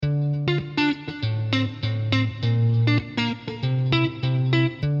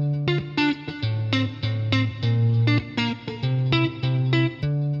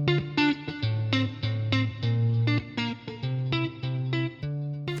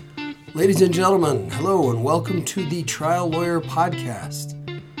Ladies and gentlemen, hello and welcome to the Trial Lawyer Podcast.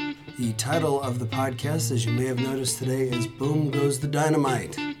 The title of the podcast, as you may have noticed today, is Boom Goes the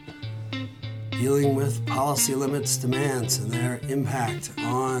Dynamite, dealing with policy limits demands and their impact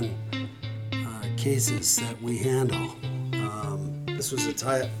on cases that we handle. This was a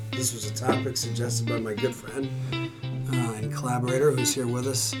topic suggested by my good friend and collaborator who's here with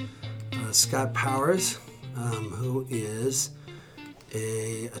us, Scott Powers, who is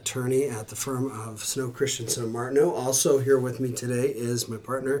an attorney at the firm of Snow Christensen Martineau. Also here with me today is my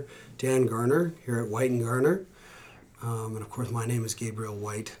partner, Dan Garner, here at White & Garner. And of course, my name is Gabriel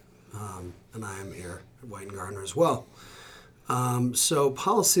White, and I am here at White & Garner as well. So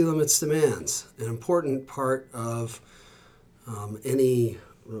policy limits demands, an important part of any,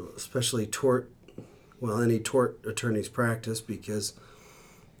 especially any tort attorney's practice, because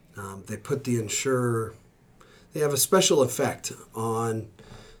they put the insurer, they have a special effect on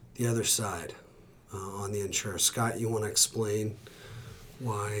the other side, on the insurer. Scott, you want to explain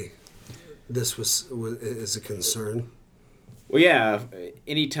why this is a concern? Well, yeah.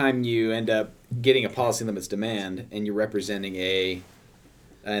 Anytime you end up getting a policy limits demand and you're representing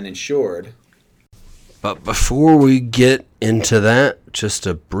an insured. But before we get into that, just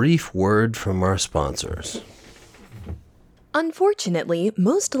a brief word from our sponsors. Unfortunately,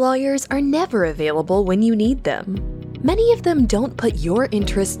 most lawyers are never available when you need them. Many of them don't put your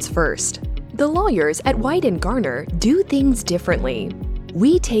interests first. The lawyers at White & Garner do things differently.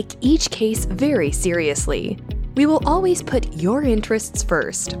 We take each case very seriously. We will always put your interests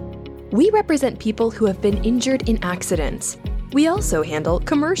first. We represent people who have been injured in accidents. We also handle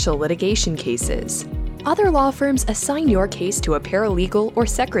commercial litigation cases. Other law firms assign your case to a paralegal or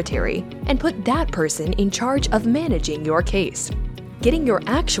secretary and put that person in charge of managing your case. Getting your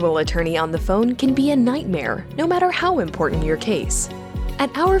actual attorney on the phone can be a nightmare, no matter how important your case. At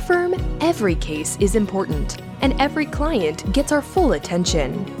our firm, every case is important, and every client gets our full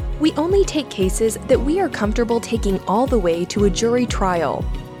attention. We only take cases that we are comfortable taking all the way to a jury trial.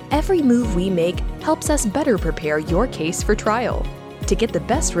 Every move we make helps us better prepare your case for trial. To get the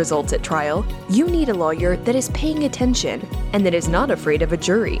best results at trial, you need a lawyer that is paying attention and that is not afraid of a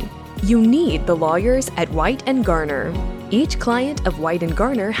jury. You need the lawyers at White & Garner. Each client of White &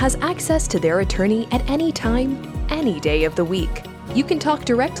 Garner has access to their attorney at any time, any day of the week. You can talk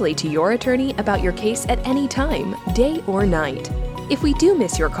directly to your attorney about your case at any time, day or night. If we do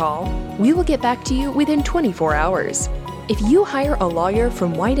miss your call, we will get back to you within 24 hours. If you hire a lawyer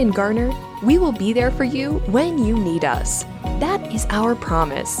from White & Garner, we will be there for you when you need us. That is our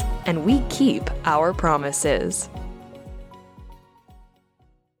promise, and we keep our promises.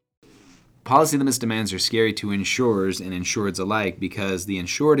 Policy limits demands are scary to insurers and insureds alike because the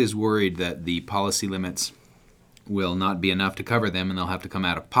insured is worried that the policy limits will not be enough to cover them and they'll have to come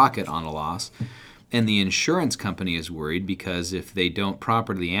out of pocket on a loss. And the insurance company is worried because if they don't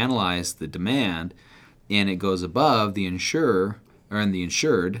properly analyze the demand and it goes above, the insurer, or the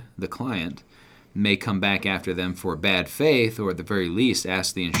insured, the client, may come back after them for bad faith, or at the very least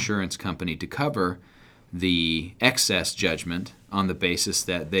ask the insurance company to cover the excess judgment on the basis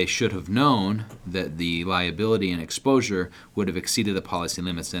that they should have known that the liability and exposure would have exceeded the policy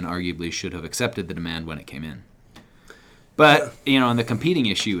limits and arguably should have accepted the demand when it came in. But, and the competing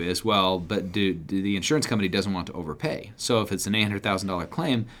issue is, but the insurance company doesn't want to overpay. So if it's an $800,000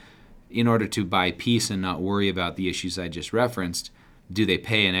 claim, in order to buy peace and not worry about the issues I just referenced, do they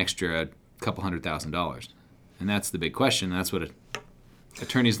pay an extra couple $100,000? And that's the big question. That's what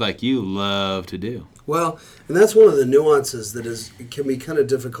attorneys like you love to do. Well, and that's one of the nuances that it can be kind of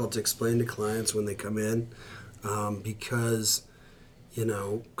difficult to explain to clients when they come in, because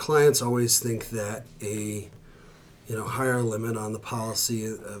clients always think that a higher limit on the policy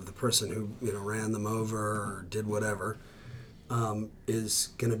of the person who ran them over or did whatever is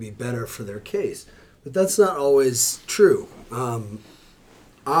going to be better for their case. But that's not always true.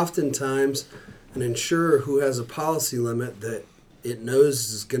 Oftentimes, an insurer who has a policy limit that it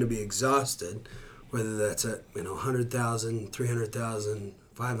knows is going to be exhausted, whether that's at $100,000, $300,000,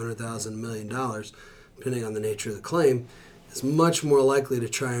 $500,000, $1 million, depending on the nature of the claim, is much more likely to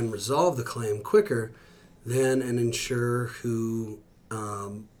try and resolve the claim quicker than an insurer who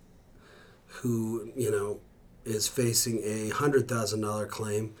is facing a $100,000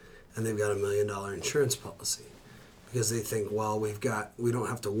 claim and they've got $1 million insurance policy, because they think, we don't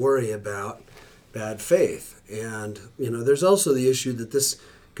have to worry about bad faith. And there's also the issue that this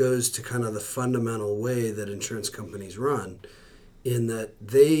goes to kind of the fundamental way that insurance companies run, in that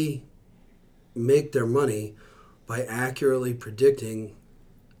they make their money by accurately predicting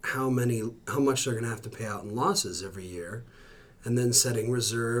how much they're going to have to pay out in losses every year, and then setting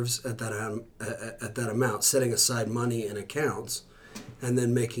reserves at that amount, setting aside money in accounts, and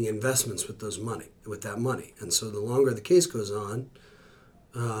then making investments with that money. And so the longer the case goes on,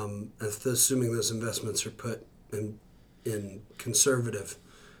 assuming those investments are put in conservative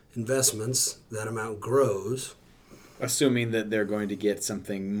investments, that amount grows. Assuming that they're going to get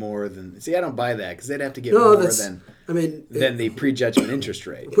something more than... See, I don't buy that, because they'd have to get more than the prejudgment interest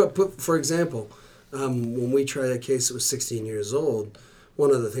rate. But for example, when we tried a case that was 16 years old, one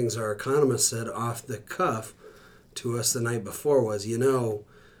of the things our economist said off the cuff to us the night before was,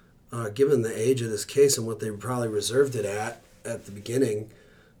 given the age of this case and what they probably reserved it at the beginning,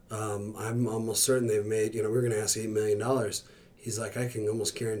 I'm almost certain they've made, we're going to ask $8 million. He's like, I can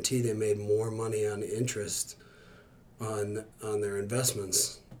almost guarantee they made more money on interest on their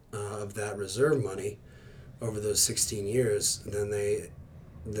investments of that reserve money over those 16 years than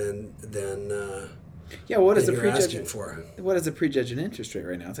what is the prejudgment for? What is the prejudgment interest rate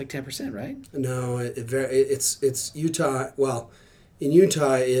right now? It's like 10%, right? No, it's Utah. Well, in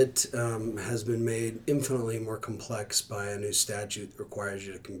Utah, it has been made infinitely more complex by a new statute that requires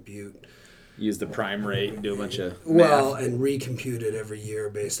you to use the prime rate and do a bunch of math. And recompute it every year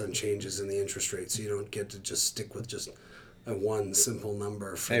based on changes in the interest rate, so you don't get to just stick with just a one simple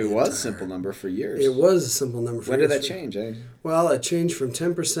number. It was a simple number for years. It was a simple number for years. When did that change? Well, it changed from 10% to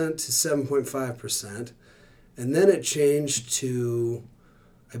 7.5%, and then it changed to,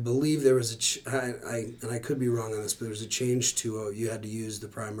 I believe there was and I could be wrong on this, but there was a change to you had to use the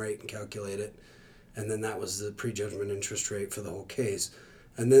prime rate and calculate it, and then that was the prejudgment interest rate for the whole case.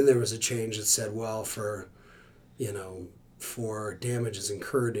 And then there was a change that said, well, for damages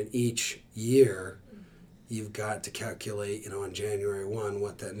incurred in each year, you've got to calculate, on January 1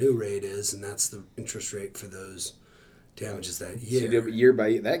 what that new rate is, and that's the interest rate for those damages that year. So you do it year by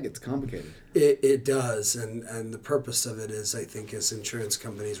year. That gets complicated. It does, and the purpose of it is, I think, as insurance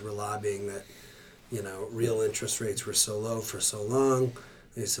companies were lobbying that, real interest rates were so low for so long.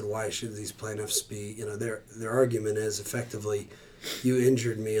 They said, why should these plaintiffs be, their argument is effectively, you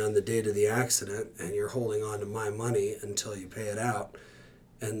injured me on the date of the accident, and you're holding on to my money until you pay it out,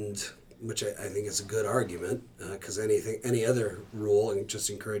 and which I think is a good argument, because any other rule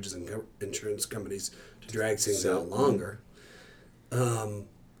just encourages insurance companies to drag things out longer.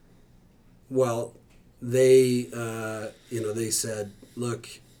 They said, look,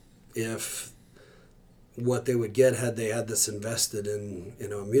 if what they would get had they had this invested in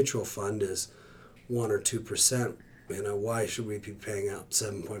a mutual fund is 1 or 2%. Why should we be paying out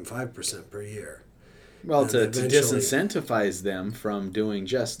 7.5% per year? Well, to disincentivize them from doing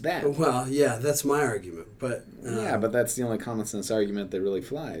just that. Well, yeah, that's my argument. But but that's the only common sense argument that really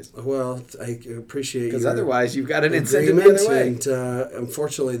flies. Well, I appreciate because otherwise you've got an incentive the other way. And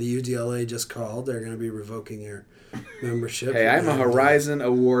unfortunately, the UDLA just called. They're going to be revoking your membership. Hey, I'm a Horizon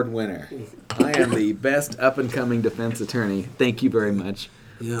Award winner. I am the best up-and-coming defense attorney. Thank you very much.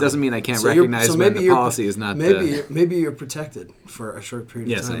 Yeah. Doesn't mean I can't recognize when the policy is not... Maybe you're protected for a short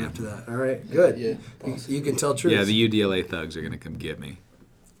period of time after that. All right, good. Yeah, you can tell truth. Yeah, the UDLA thugs are going to come get me.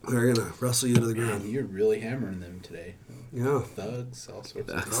 They're going to wrestle you to the ground. You're really hammering them today. Yeah. Thugs, all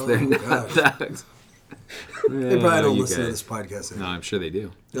sorts of thugs. They're not thugs. They probably don't listen to this podcast anymore. No, I'm sure they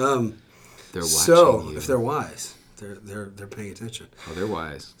do. They're watching So, you. if they're wise... They're paying attention. Oh, they're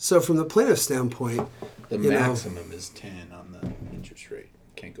wise. So from the plaintiff's standpoint, the maximum is 10 on the interest rate.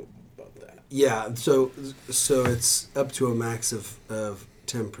 Can't go above that. Yeah, so it's up to a max of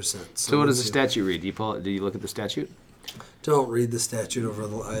 10%. So what does the statute read? Do you look at the statute? Don't read the statute over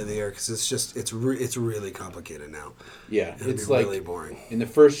the air because it's really complicated now. Yeah, it's like really boring. In the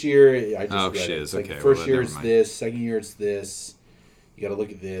first year, I just read it. It's like okay. First year it's this. Second year it's this. You got to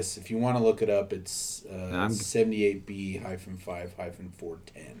look at this. If you want to look it up, it's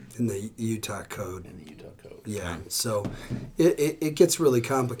 78B-5-410. In the Utah Code. Yeah. Okay. So it gets really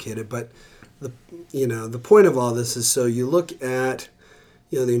complicated, but the point of all this is so you look at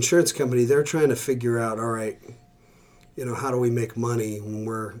the insurance company. They're trying to figure out, all right, how do we make money when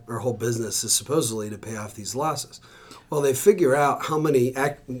our whole business is supposedly to pay off these losses. Well, they figure out how many.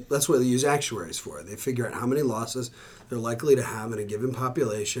 That's what they use actuaries for. They figure out how many losses they're likely to have in a given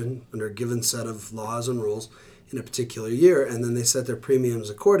population under a given set of laws and rules in a particular year, and then they set their premiums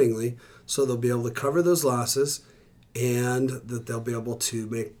accordingly, so they'll be able to cover those losses, and that they'll be able to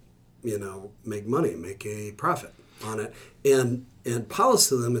make money, make a profit on it, and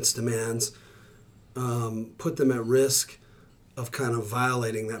policy limits demands put them at risk of kind of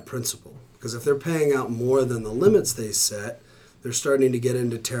violating that principle, because if they're paying out more than the limits they set, they're starting to get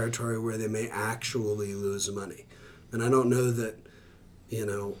into territory where they may actually lose money. And I don't know that,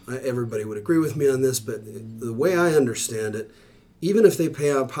 everybody would agree with me on this, but the way I understand it even if they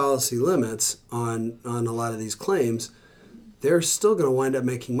pay out policy limits on a lot of these claims, they're still going to wind up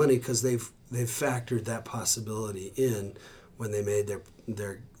making money because they've factored that possibility in when they made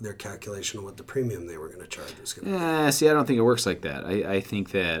their calculation of what the premium they were going to charge was going to be. See, I don't think it works like that. I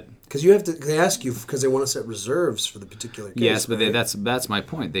think that because you have to. They ask you because they want to set reserves for the particular case. Yes, but right? that's my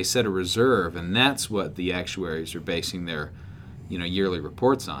point. They set a reserve, and that's what the actuaries are basing their yearly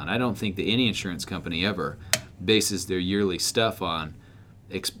reports on. I don't think that any insurance company ever bases their yearly stuff on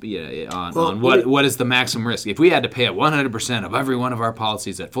what is the maximum risk. If we had to pay out 100% of every one of our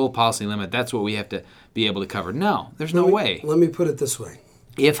policies at full policy limit, that's what we have to be able to cover. No, there's no way. Let me put it this way.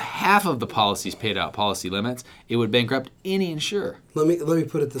 If half of the policies paid out policy limits, it would bankrupt any insurer. Let me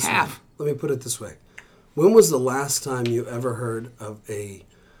put it this way. Half. Let me put it this way. When was the last time you ever heard of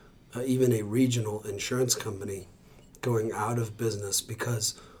even a regional insurance company going out of business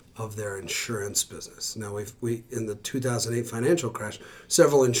because of their insurance business? Now, we in the 2008 financial crash,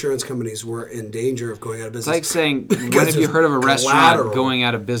 several insurance companies were in danger of going out of business. It's like saying, when have you heard of a restaurant going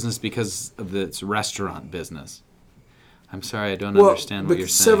out of business because of its restaurant business? I'm sorry, I don't understand what you're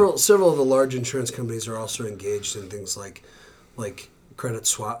saying. Several of the large insurance companies are also engaged in things like credit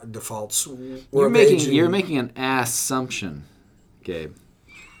swap defaults. You're making an assumption, Gabe.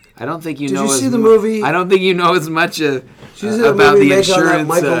 I don't think you know. Did you see the movie? I don't think you know as much about the insurance. On that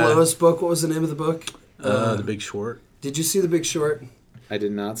Michael Lewis book. What was the name of the book? The Big Short. Did you see The Big Short? I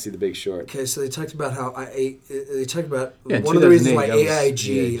did not see The Big Short. Okay, so they talked about how one of the reasons why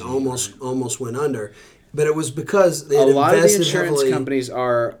AIG almost went under. But it was because they had a lot of the invested insurance heavily. companies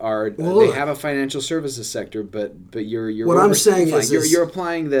they have a financial services sector, but you're what I'm saying is you're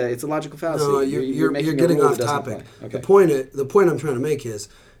applying it's a logical fallacy. No, you're getting off topic. Okay. The point I'm trying to make is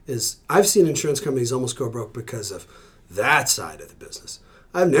I've seen insurance companies almost go broke because of that side of the business.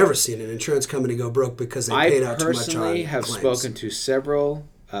 I've never seen an insurance company go broke because they paid out too much on claims. I personally have spoken to several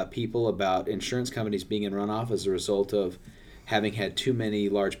people about insurance companies being in runoff as a result of having had too many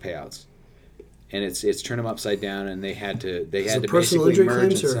large payouts. And it's turned them upside down, and they had to personal basically injury merge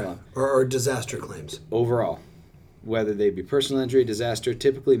claims and sell. or disaster claims Overall, whether they be personal injury, disaster,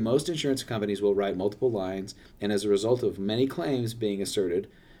 typically most insurance companies will write multiple lines, and as a result of many claims being asserted,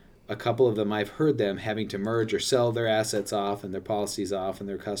 a couple of them I've heard them having to merge or sell their assets off and their policies off and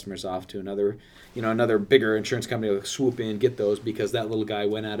their customers off to another bigger insurance company will swoop in, get those because that little guy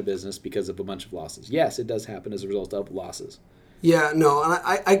went out of business because of a bunch of losses. Yes, it does happen as a result of losses. Yeah, no, and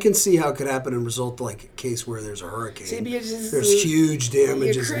I can see how it could happen and result like a case where there's a hurricane. There's huge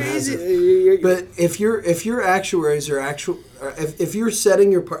damages. You're crazy. But if your actuaries are if you're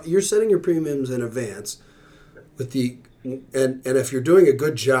setting your premiums in advance with and if you're doing a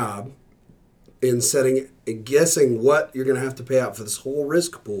good job in guessing what you're going to have to pay out for this whole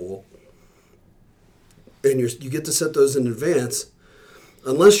risk pool, and you get to set those in advance,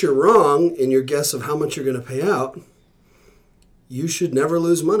 unless you're wrong in your guess of how much you're going to pay out, you should never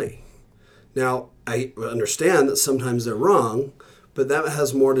lose money. Now, I understand that sometimes they're wrong, but that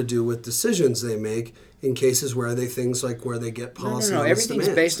has more to do with decisions they make in cases where things like where they get policy. No. Everything's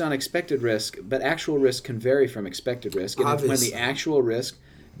based on expected risk, but actual risk can vary from expected risk. And when the actual risk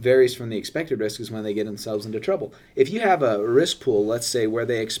varies from the expected risk is when they get themselves into trouble. If you have a risk pool, let's say, where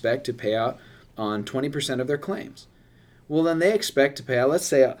they expect to pay out on 20% of their claims, well, then they expect to pay out, let's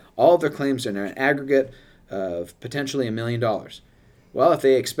say, all of their claims are in an aggregate of potentially $1 million. Well, if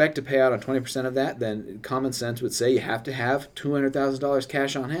they expect to pay out on 20% of that, then common sense would say you have to have $200,000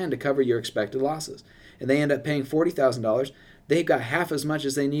 cash on hand to cover your expected losses. And they end up paying $40,000. They've got half as much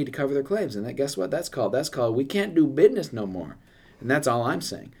as they need to cover their claims. And guess what that's called? That's called we can't do business no more. And that's all I'm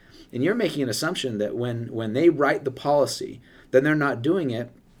saying. And you're making an assumption that when they write the policy, then they're not doing it,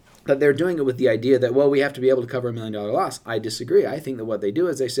 that they're doing it with the idea that, well, we have to be able to cover $1 million loss. I disagree. I think that what they do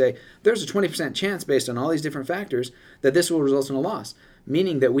is they say, there's a 20% chance based on all these different factors that this will result in a loss,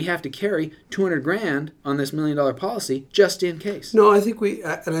 meaning that we have to carry $200,000 on this $1 million policy just in case. No, I think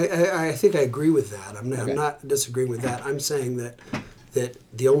I think I agree with that. I'm not disagreeing with that. I'm saying that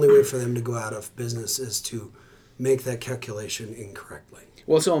the only way for them to go out of business is to make that calculation incorrectly.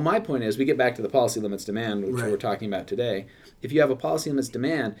 Well, so my point is, we get back to the policy limits demand, which right. we're talking about today. If you have a policy limits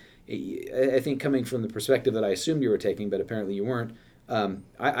demand, I think coming from the perspective that I assumed you were taking, but apparently you weren't,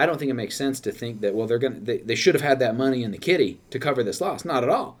 I don't think it makes sense to think that, well, they should have had that money in the kitty to cover this loss. Not at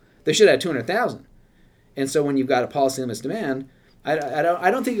all. They should have had $200,000. And so when you've got a policy limits demand, I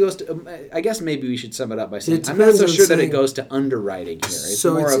don't think it goes to. I guess maybe we should sum it up by saying I'm not so sure that it goes to underwriting here. It's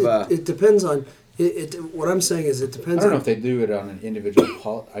more of a. It depends on. What I'm saying is it depends. I don't know if they do it on an individual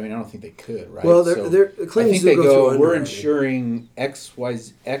policy. I mean, I don't think they could, right? Well, they're claims I think they go we're insuring X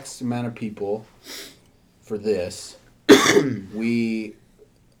amount of people for this, we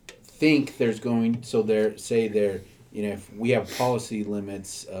think there's going, so there, say there, if we have policy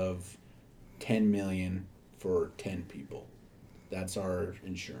limits of 10 million for 10 people, that's our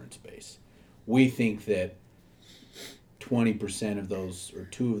insurance base. We think that 20% of those, or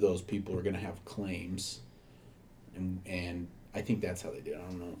 2 of those people are going to have claims, and I think that's how they do it. I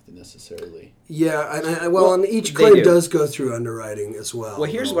don't know if they necessarily. Yeah, and each claim does go through underwriting as well. Well,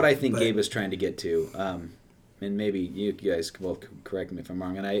 here's what I think Gabe is trying to get to, and maybe you guys can both correct me if I'm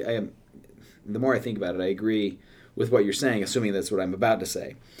wrong. And I am, the more I think about it, I agree with what you're saying, assuming that's what I'm about to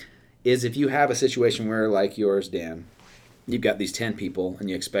say. Is if you have a situation where, like yours, Dan, you've got these 10 people and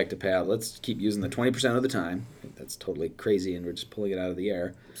you expect to pay out, let's keep using the 20% of the time. That's totally crazy and we're just pulling it out of the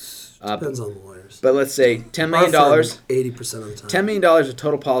air. Depends on the lawyers. But let's say $10 million. 80% of the time. $10 million of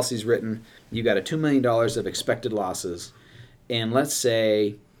total policies written. You got a $2 million of expected losses. And let's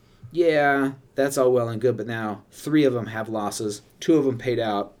say, yeah, that's all well and good, but now 3 of them have losses. 2 of them paid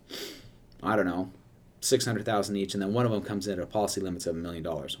out, I don't know, $600,000 each, and then 1 of them comes in at a policy limits of $1 million.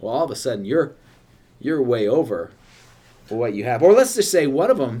 Well, all of a sudden, you're way over what you have. Or let's just say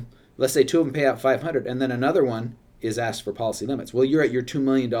one of them, let's say 2 of them pay out $500,000, and then another one is asked for policy limits. Well, you're at your $2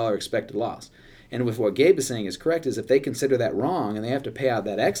 million expected loss. And with what Gabe is saying is correct, is if they consider that wrong and they have to pay out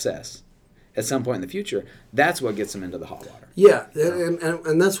that excess at some point in the future, that's what gets them into the hot water. Yeah,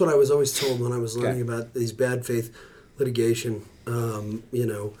 and that's what I was always told when I was learning about these bad faith litigation,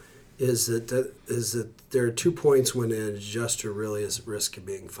 is that there are 2 points when an adjuster really is at risk of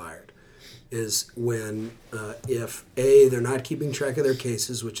being fired. Is when if A, they're not keeping track of their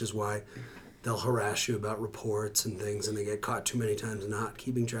cases, which is why they'll harass you about reports and things, and they get caught too many times not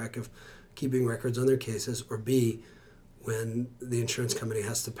keeping records on their cases, or B, when the insurance company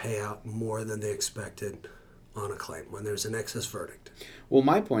has to pay out more than they expected on a claim, when there's an excess verdict. Well,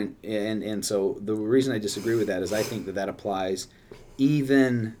 my point, and so the reason I disagree with that is I think that applies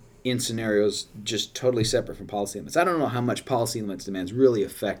even in scenarios just totally separate from policy limits. I don't know how much policy limits demands really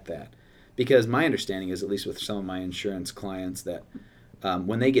affect that, because my understanding is, at least with some of my insurance clients, that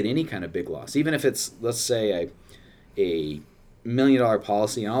when they get any kind of big loss, even if it's, let's say, a $1 million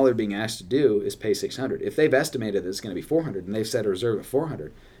policy and all they're being asked to do is pay $600. If they've estimated that it's going to be $400 and they've set a reserve at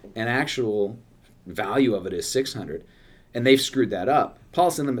 $400 and actual value of it is $600 and they've screwed that up,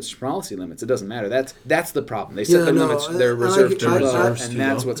 policy limits, it doesn't matter. That's the problem. They set their reserve too low, and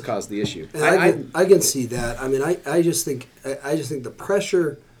that's what's caused the issue. I can see that. I mean, I just think the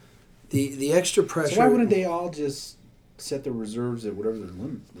pressure, the extra pressure. So why wouldn't they all just set the reserves at whatever their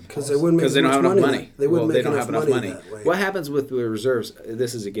limit? Because they wouldn't make they don't have enough money. They wouldn't make enough money. That way. What happens with the reserves?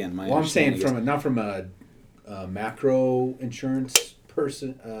 This is again my. Well, I'm saying not from a macro insurance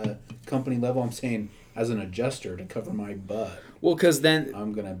company level. I'm saying as an adjuster to cover my butt. Well, because then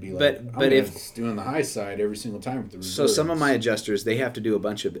I'm gonna be like, but if doing the high side every single time with the reserves. So some of my adjusters, they have to do a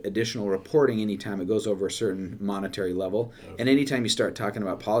bunch of additional reporting anytime it goes over a certain monetary level, and anytime you start talking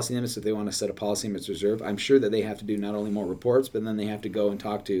about policy limits, if they want to set a policy limits reserve, I'm sure that they have to do not only more reports, but then they have to go and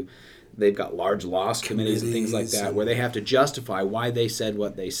talk to. They've got large loss committees and things like that, where they have to justify why they said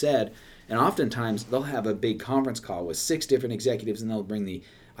what they said, and oftentimes they'll have a big conference call with 6 different executives, and they'll bring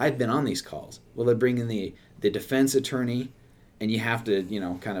I've been on these calls. Well, they bring in the defense attorney, and you have to,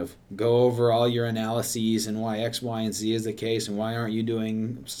 kind of go over all your analyses and why X, Y, and Z is the case, and why aren't you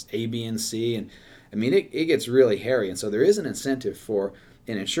doing A, B, and C? And I mean, it gets really hairy. And so there is an incentive for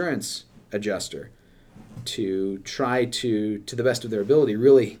an insurance adjuster to try to the best of their ability,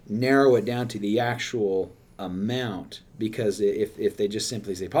 really narrow it down to the actual amount. Because if they just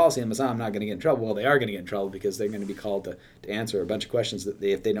simply say policy limits, I'm not going to get in trouble, well, they are going to get in trouble because they're going to be called to answer a bunch of questions that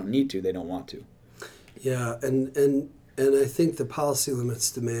if they don't need to, they don't want to. Yeah, and I think the policy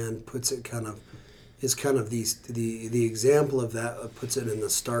limits demand puts it the example of that puts it in the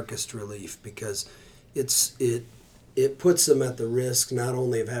starkest relief, because it puts them at the risk not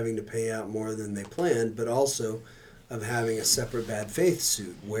only of having to pay out more than they planned, but also of having a separate bad faith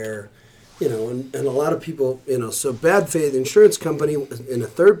suit where, and a lot of people, so bad faith insurance company in a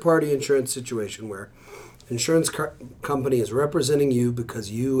third-party insurance situation where insurance company is representing you because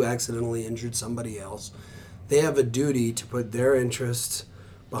you accidentally injured somebody else, they have a duty to put their interests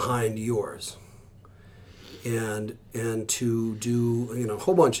behind yours and to do, a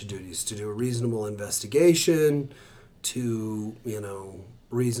whole bunch of duties, to do a reasonable investigation, to,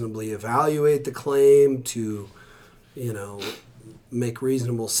 reasonably evaluate the claim, to, make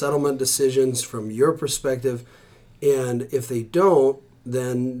reasonable settlement decisions from your perspective, and if they don't,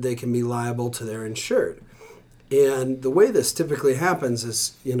 then they can be liable to their insured. And the way this typically happens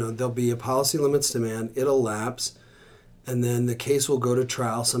is, there'll be a policy limits demand, it'll lapse, and then the case will go to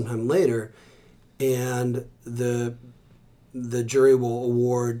trial sometime later, and the the jury will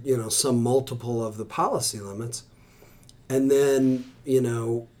award, some multiple of the policy limits. And then,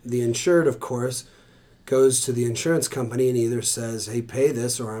 the insured, of course, goes to the insurance company and either says, hey, pay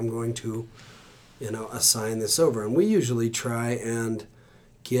this, or I'm going to, assign this over. And we usually try and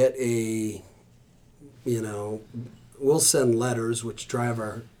get we'll send letters which drive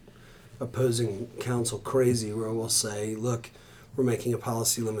our opposing counsel crazy, where we'll say, look, we're making a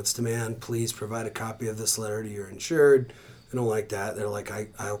policy limits demand. Please provide a copy of this letter to your insured. They don't like that. They're like,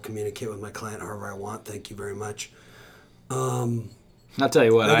 I'll communicate with my client however I want. Thank you very much. I'll tell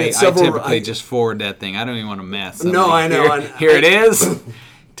you what, I typically just forward that thing. I don't even want to mess. I know. Here it is.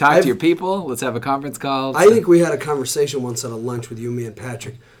 Talk to your people. Let's have a conference call. I think we had a conversation once at a lunch with you, me, and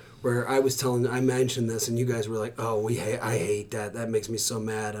Patrick, where I mentioned this, and you guys were like, "Oh, I hate that. That makes me so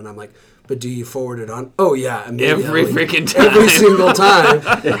mad." And I'm like, "But do you forward it on?" "Oh yeah, immediately. Every freaking time, every single time."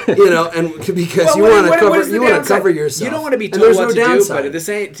 And because you want to cover yourself. You don't want to be told what to do, but at the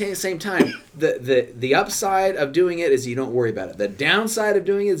same time, the upside of doing it is you don't worry about it. The downside of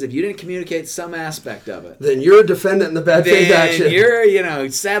doing it is if you didn't communicate some aspect of it, then you're a defendant in the bad faith action. Then you're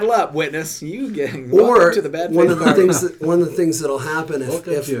saddle up, witness. You get welcome to the bad faith. One of the things that'll happen if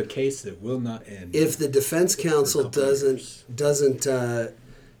to a case that will not end. If the defense counsel doesn't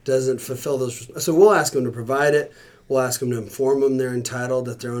fulfill those, so we'll ask them to provide it. We'll ask them to inform them they're entitled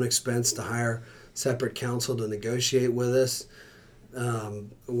at their own expense to hire separate counsel to negotiate with us.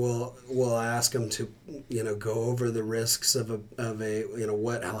 We'll ask them to go over the risks of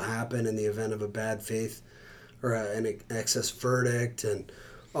what'll happen in the event of a bad faith or an excess verdict and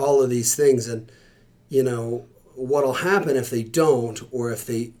all of these things. And what'll happen if they don't, or if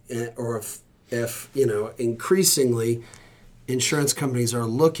increasingly insurance companies are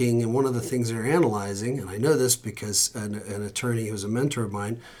looking, and one of the things they're analyzing, and I know this because an attorney who's a mentor of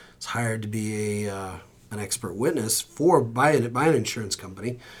mine is hired to be an expert witness by an insurance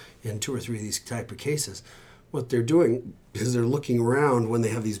company in 2 or 3 of these type of cases. What they're doing is they're looking around when they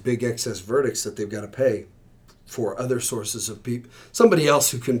have these big excess verdicts that they've got to pay for other sources of people, somebody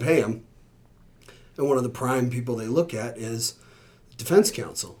else who can pay them. And one of the prime people they look at is defense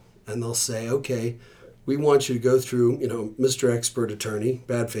counsel. And they'll say, okay, we want you to go through, Mr. Expert Attorney,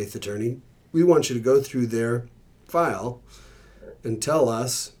 bad faith attorney, we want you to go through their file and tell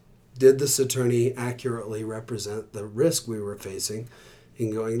us, did this attorney accurately represent the risk we were facing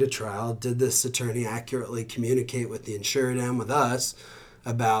in going to trial? Did this attorney accurately communicate with the insured and with us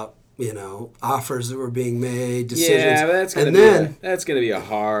about, offers that were being made, decisions? Yeah, that's going to be a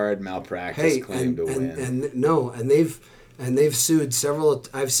hard malpractice claim to win. And they've sued several.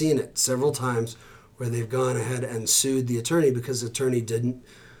 I've seen it several times where they've gone ahead and sued the attorney because the attorney didn't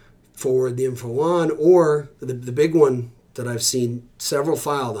forward the info on, or the big one that I've seen several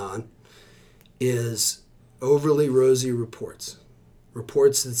filed on is overly rosy reports.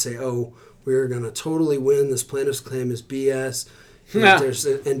 Reports that say, oh, we're going to totally win, this plaintiff's claim is BS,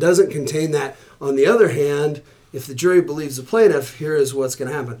 and doesn't contain that. On the other hand, if the jury believes the plaintiff, here is what's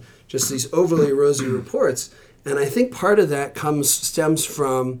going to happen. Just these overly rosy reports. And I think part of that stems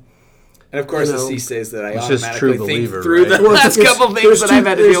from... And of course, the C says that I automatically think believer, through right? the last couple things that I've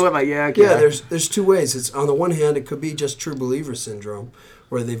had to deal with. Like, there's 2 ways. It's on the one hand, it could be just true believer syndrome,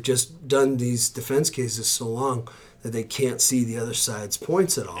 where they've just done these defense cases so long that they can't see the other side's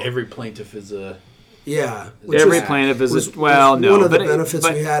points at all. Every plaintiff is a... Yeah. Every plaintiff is one of the benefits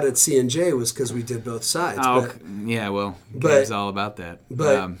we had at C&J was because we did both sides. Gabe's all about that.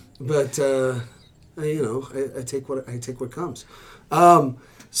 I take what comes.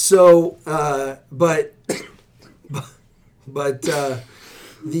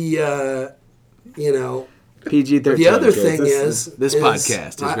 PG-13. The other thing is this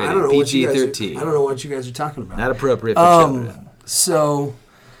podcast is rated PG-13. I don't know what you guys are talking about. Not appropriate for children. So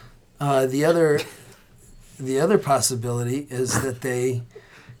the other possibility is that they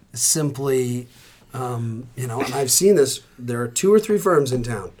simply, and I've seen this. There are 2 or 3 firms in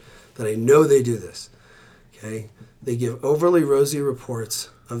town that I know they do this. Okay, they give overly rosy reports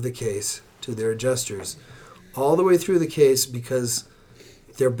of the case to their adjusters all the way through the case because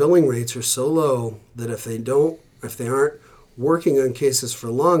their billing rates are so low that if they aren't working on cases for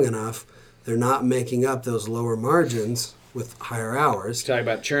long enough, they're not making up those lower margins with higher hours. Talk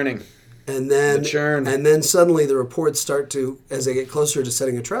about churning. And then suddenly the reports start to, as they get closer to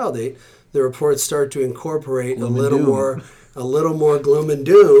setting a trial date, the reports start to incorporate a little more gloom and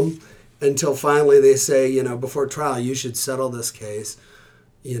doom until finally they say, before trial, you should settle this case,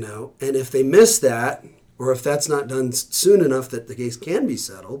 And if they miss that, or if that's not done soon enough that the case can be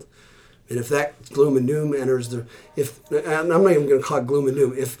settled, and if that gloom and doom enters I'm not even going to call it gloom and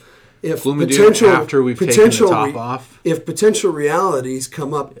doom. if Will we do it potential after we've taken the top off? If potential realities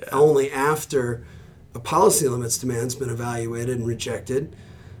come up only after a policy limits demand's been evaluated and rejected,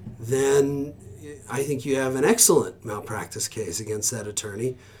 then I think you have an excellent malpractice case against that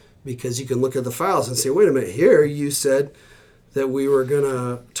attorney, because you can look at the files and say, wait a minute, here you said that we were going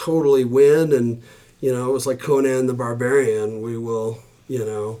to totally win, and, it was like Conan the Barbarian. We will,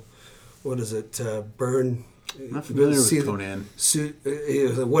 what is it, burn... I'm not familiar with Conan.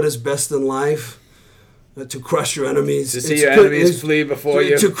 What is best in life? To crush your enemies. To see your enemies flee before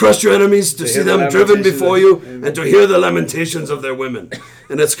you. To crush your enemies, to see them driven before you, and to hear the lamentations of their women.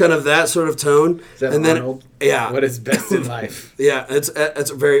 And it's kind of that sort of tone. Is that Arnold? Yeah. What is best in life? Yeah,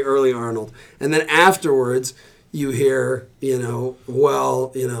 it's very early Arnold. And then afterwards, you hear,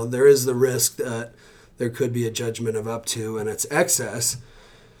 there is the risk that there could be a judgment of up to, and it's excess.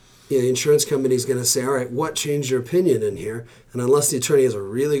 The insurance company is going to say, all right, what changed your opinion in here? And unless the attorney has a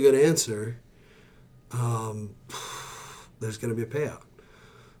really good answer, there's going to be a payout.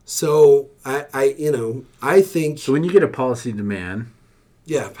 So I think... So when you get a policy demand...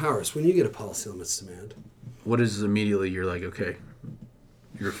 Yeah, Powers, when you get a policy limits demand... What is immediately you're like, okay,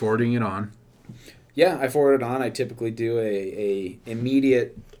 you're forwarding it on. Yeah, I forward it on. I typically do a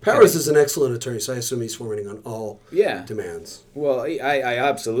immediate... Powers is an excellent attorney, so I assume he's forwarding on all demands. Well, I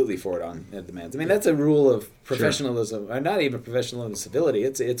absolutely forward on demands. I mean, that's a rule of professionalism, or not even professionalism, civility.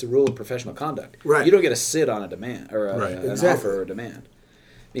 It's a rule of professional conduct. Right. You don't get to sit on a demand or an offer or a demand.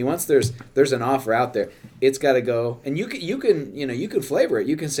 I mean, once there's an offer out there, it's got to go, and you can flavor it.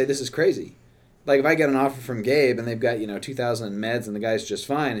 You can say this is crazy. Like if I get an offer from Gabe and they've got 2,000 meds and the guy's just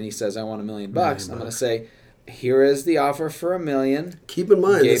fine and he says I want $1 million, I'm going to say, here is the offer for $1 million. Keep in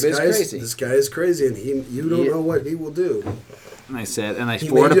mind, Gabe this guy is crazy, and you don't know what he will do. And I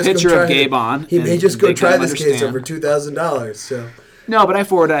forward a picture of Gabe on. He may just go try this case over $2,000. So no, but I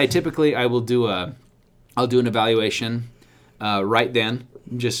forward it. I will do I'll do an evaluation right then,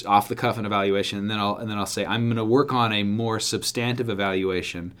 just off the cuff an evaluation, and then I'll say I'm going to work on a more substantive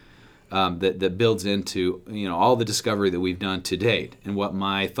evaluation. That builds into all the discovery that we've done to date and what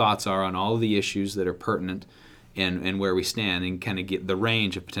my thoughts are on all of the issues that are pertinent and where we stand, and kind of get the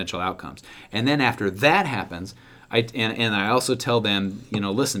range of potential outcomes. And then after that happens, I also tell them,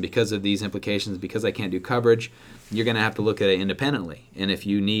 listen, because of these implications, because I can't do coverage, you're going to have to look at it independently. And if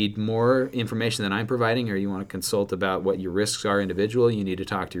you need more information than I'm providing, or you want to consult about what your risks are individual, you need to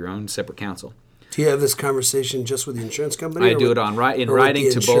talk to your own separate counsel. Do you have this conversation just with the insurance company? I do it in writing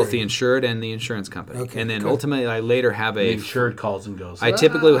to both the insured and the insurance company. Okay, and then ultimately I later have the insured calls and goes. I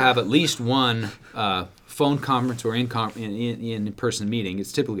typically have at least one phone conference or in-person meeting.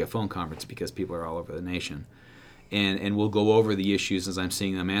 It's typically a phone conference because people are all over the nation. And we'll go over the issues as I'm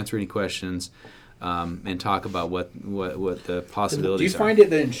seeing them, answer any questions, and talk about what the possibilities are. Do you find it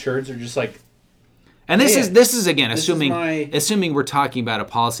that insureds are just like... And this is again assuming we're talking about a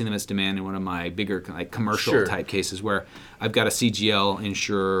policy limits demand in one of my bigger commercial type cases where I've got a CGL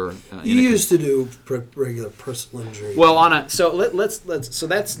insurer. You used to do regular personal injury. Well, so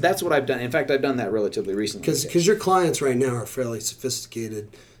that's what I've done. In fact, I've done that relatively recently. Because your clients right now are fairly sophisticated.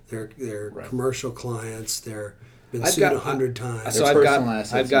 They're commercial clients. They're been sued 100 times. So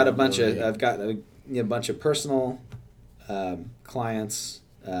I've got a bunch of personal clients.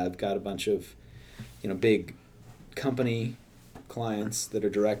 I've got a bunch of big company clients that are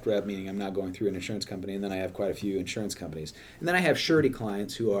direct rep, meaning I'm not going through an insurance company, and then I have quite a few insurance companies. And then I have surety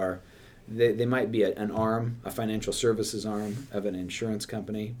clients who are, they might be an arm, a financial services arm of an insurance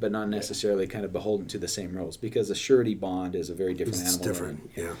company, but not necessarily kind of beholden to the same rules, because a surety bond is a very different animal. It's different,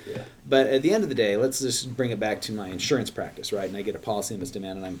 yeah. But at the end of the day, let's just bring it back to my insurance practice, right? And I get a policy limits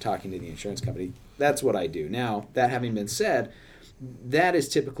demand, and I'm talking to the insurance company. That's what I do. Now, that having been said, that is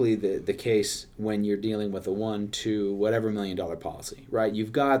typically the case when you're dealing with a $1 to whatever $1 million policy, right?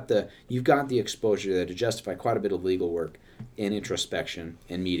 You've got the exposure there to justify quite a bit of legal work and introspection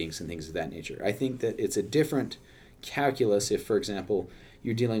and meetings and things of that nature. I think that it's a different calculus if, for example,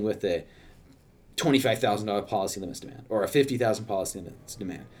 you're dealing with a $25,000 policy limits demand or a $50,000 policy limits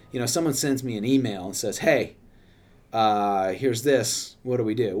demand. Someone sends me an email and says, "Hey, here's this. What do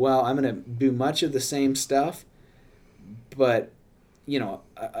we do?" Well, I'm going to do much of the same stuff, but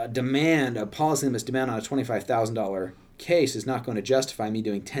a policy limits demand on a $25,000 case is not going to justify me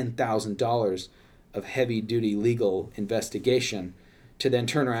doing $10,000 of heavy-duty legal investigation to then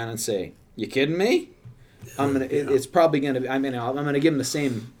turn around and say, "You kidding me?" It's probably going to. I'm going to give them the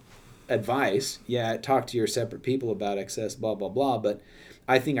same advice. Yeah, talk to your separate people about excess, blah blah blah. But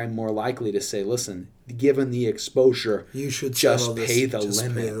I think I'm more likely to say, listen, given the exposure, you should just pay the limits.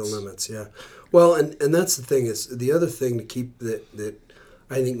 Pay the limits. Yeah. Well, and that's the thing is the other thing to keep that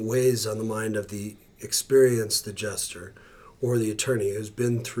I think weighs on the mind of the experienced adjuster or the attorney who's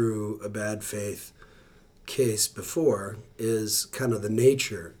been through a bad faith case before is kind of the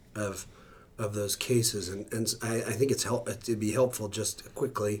nature of those cases. And I think it'd be helpful just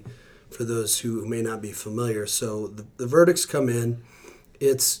quickly for those who may not be familiar. So the verdicts come in.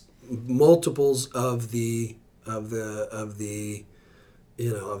 It's multiples of the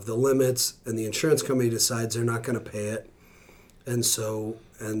limits, and the insurance company decides they're not going to pay it,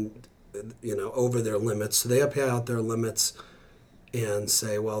 over their limits. So they pay out their limits and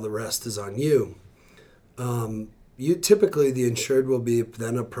say, well, the rest is on you. Typically the insured will be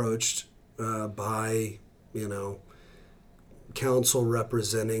then approached by counsel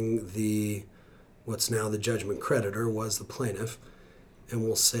representing what's now the judgment creditor, was the plaintiff, and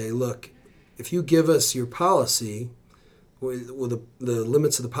will say, look, if you give us your policy, the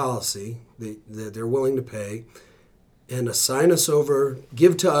limits of the policy that they're willing to pay, and assign us over,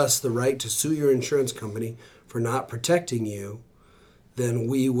 give to us the right to sue your insurance company for not protecting you, then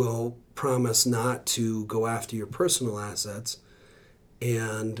we will promise not to go after your personal assets,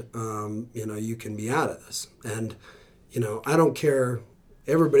 and you can be out of this. And I don't care.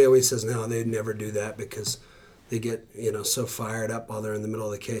 Everybody always says no, they'd never do that because they get so fired up while they're in the middle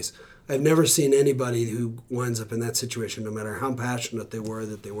of the case. I've never seen anybody who winds up in that situation, no matter how passionate they were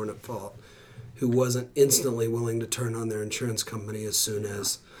that they weren't at fault, who wasn't instantly willing to turn on their insurance company as soon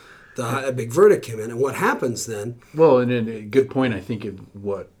as a big verdict came in. And what happens then? Well, and a good point, I think, of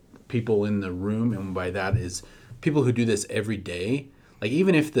what people in the room, and by that is people who do this every day. Like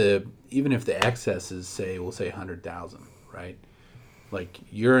even if the excess is we'll say 100,000, right? Like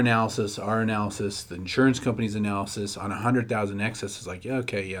your analysis, our analysis, the insurance company's analysis on 100,000 excess is like, yeah,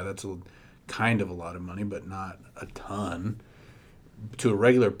 okay, yeah, that's kind of a lot of money, but not a ton. To a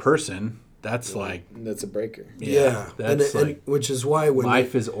regular person, that's that's a breaker. Yeah, that's and which is why when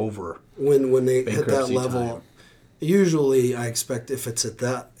life is over. When they hit that level, time. Usually I expect if it's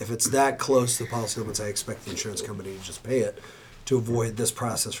that close to the policy limits, I expect the insurance company to just pay it to avoid this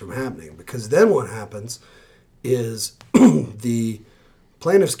process from happening. Because then what happens is the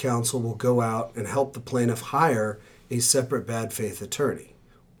plaintiff's counsel will go out and help the plaintiff hire a separate bad faith attorney.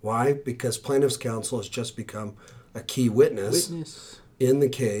 Why? Because plaintiff's counsel has just become a key witness in the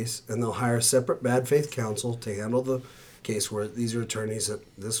case, and they'll hire a separate bad faith counsel to handle the case where these are attorneys that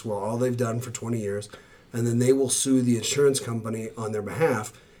this is all they've done for 20 years, and then they will sue the insurance company on their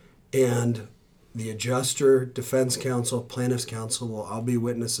behalf, and the adjuster, defense counsel, plaintiff's counsel will all be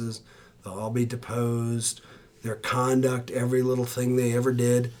witnesses. They'll all be deposed. Their conduct, every little thing they ever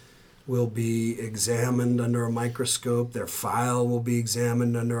did, will be examined under a microscope. Their file will be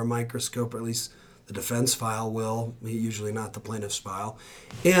examined under a microscope, or at least the defense file will, usually not the plaintiff's file.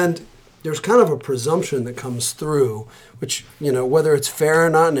 And there's kind of a presumption that comes through, which, whether it's fair or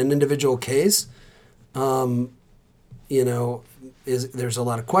not in an individual case, there's a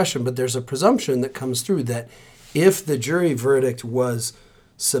lot of question, but there's a presumption that comes through that if the jury verdict was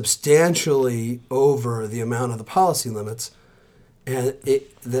substantially over the amount of the policy limits, and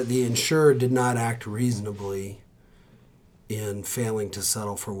that the insurer did not act reasonably in failing to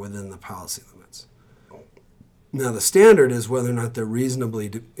settle for within the policy limits. Now the standard is whether or not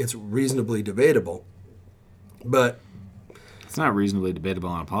it's reasonably debatable, but it's not reasonably debatable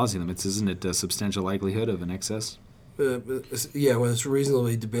on policy limits, isn't it? A substantial likelihood of an excess. It's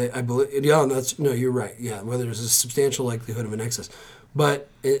reasonably debatable. I believe. Yeah, you're right. Yeah, whether there's a substantial likelihood of an excess. But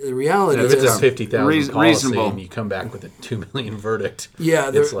the reality is, if it's a 50,000 policy reasonable, and you come back with a $2 million verdict,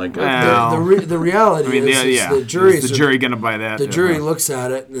 it's like the reality is the jury going to buy that. The jury looks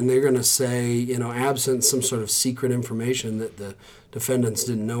at it and they're going to say, absent some sort of secret information that the defendants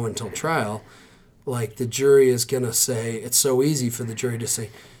didn't know until trial, like the jury is going to say, it's so easy for the jury to say,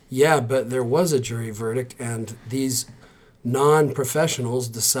 yeah, but there was a jury verdict and these non-professionals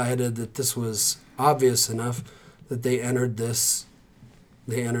decided that this was obvious enough that they entered this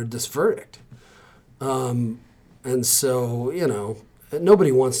verdict. And so,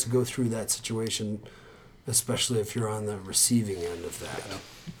 nobody wants to go through that situation, especially if you're on the receiving end of that.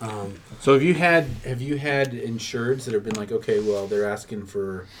 So have you had insureds that have been like, okay, well, they're asking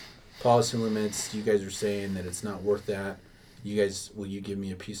for policy limits. You guys are saying that it's not worth that. Will you give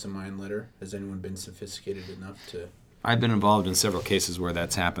me a peace of mind letter? Has anyone been sophisticated enough to? I've been involved in several cases where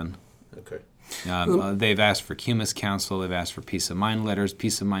that's happened. Okay. They've asked for cumulus counsel. They've asked for peace of mind letters.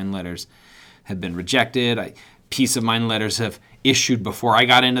 Peace of mind letters have been rejected. Peace of mind letters have issued before I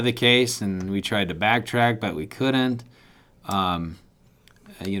got into the case, and we tried to backtrack, but we couldn't. And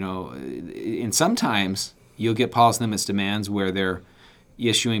sometimes you'll get policy limits demands where they're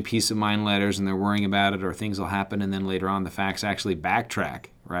issuing peace of mind letters and they're worrying about it, or things will happen, and then later on the facts actually backtrack,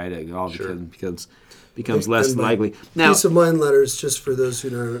 right? It all becomes less likely. Now, peace of mind letters, just for those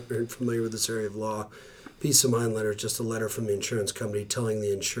who aren't familiar with this area of law, peace of mind letter is just a letter from the insurance company telling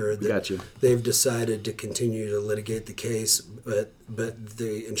the insured that they've decided to continue to litigate the case, but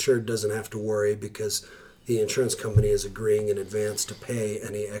the insured doesn't have to worry because the insurance company is agreeing in advance to pay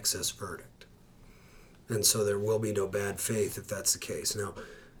any excess verdict. And so there will be no bad faith if that's the case. Now,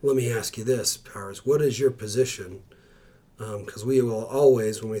 let me ask you this, Powers. What is your position? Because we will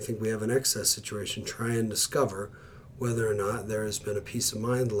always, when we think we have an excess situation, try and discover whether or not there has been a peace of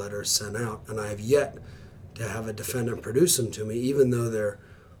mind letter sent out. And I have yet to have a defendant produce them to me, even though they're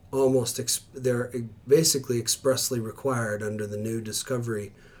basically expressly required under the new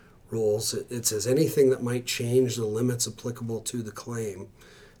discovery rules. It says anything that might change the limits applicable to the claim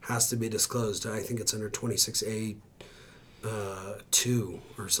has to be disclosed. I think it's under 26A 2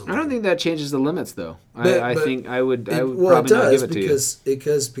 or something. I don't think that changes the limits, though. I think I would probably not give it to you.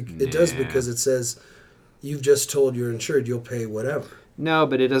 It does because it says you've just told your insured you'll pay whatever. No,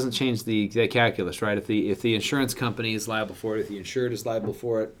 but it doesn't change the calculus, right? If the insurance company is liable for it, if the insured is liable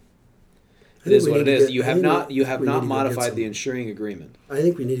for it, it is what it is. You have not modified the insuring agreement. I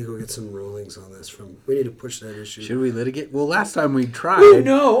think we need to go get some rulings on this. We need to push that issue. Should we litigate? Well, last time we tried.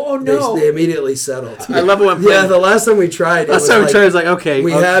 Oh no! They immediately settled. I love it when the last time we tried. Was like, okay.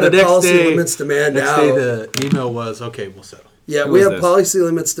 We had a policy limits demand out. Next day the email was, okay, we'll settle. Yeah, we have policy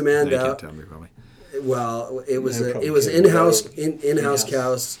limits demand out. You can't tell me probably. Well, it was in-house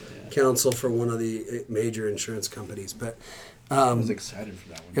counsel for one of the major insurance companies, but I was excited for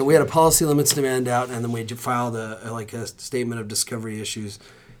that one. Yeah, we had a policy limits demand out, and then we filed a statement of discovery issues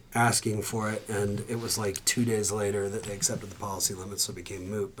asking for it, and it was like 2 days later that they accepted the policy limits, so it became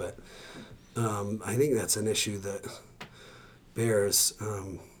moot. But I think that's an issue that bears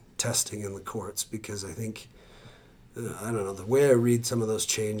testing in the courts, because I think, I don't know, the way I read some of those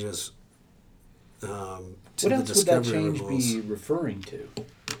changes to what the discovery would that change rules, be referring to?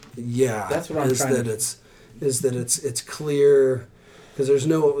 Yeah, that's what I'm trying to. Is that it's clear, because there's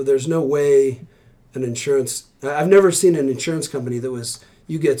no way an insurance. I've never seen an insurance company that was,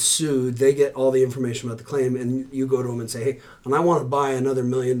 you get sued, they get all the information about the claim, and you go to them and say, hey, and I want to buy another $1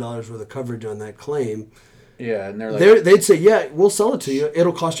 million worth of coverage on that claim. Yeah, and they're like, they'd say, yeah, we'll sell it to you.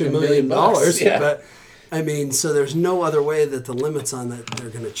 It'll cost you $1 million. Yeah. But I mean, so there's no other way that the limits on that they're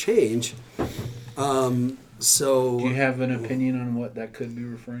going to change. So, do you have an opinion on what that could be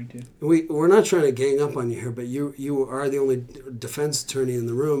referring to? We're not trying to gang up on you here, but you are the only defense attorney in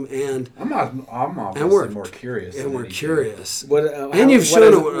the room, and I'm obviously more curious. And we're curious. And you've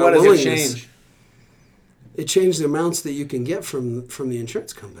shown what does it change? It changed the amounts that you can get from the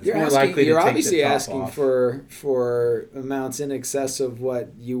insurance company. You're obviously asking for amounts in excess of what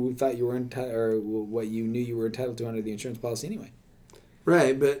you thought you were entitled, or what you knew you were entitled to under the insurance policy anyway.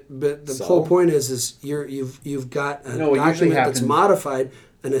 Right, but the whole point is you've got a document that's modified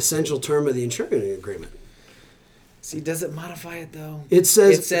an essential term of the insuring agreement. See, does it modify it though? It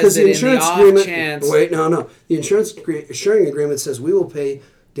says because the insurance agreement. Wait, no. The insuring agreement says we will pay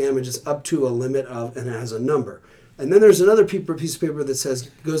damages up to a limit of, and it has a number. And then there's another piece of paper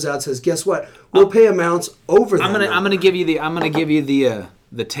that goes out and says, guess what? We'll pay amounts over that. I'm gonna give you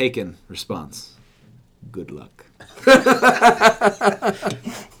the taken response. Good luck.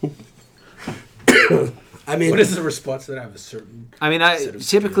 I mean, what is the response that I have a certain? I mean,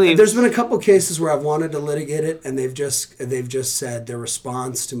 typically there's been a couple cases where I've wanted to litigate it, and they've just said their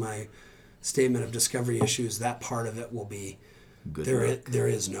response to my statement of discovery issues, that part of it will be there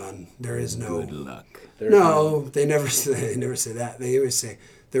is none. There is no good luck. They never say that. They always say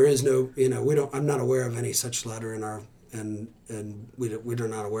there is no. We don't. I'm not aware of any such letter in our and we're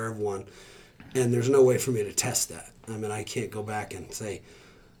not aware of one. And there's no way for me to test that. I mean, I can't go back and say,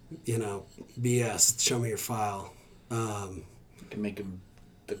 BS, show me your file. You can make them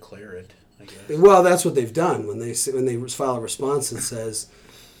declare it, I guess. Well, that's what they've done when they file a response that says,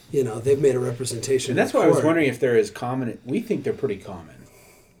 they've made a representation. And that's why I was wondering if they're as common. We think they're pretty common.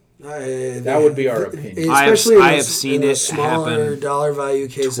 That would be our opinion. Especially I have seen it smaller happen dollar value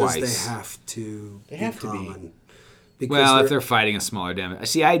cases. Twice. They have to be. Well, if they're fighting a smaller damage.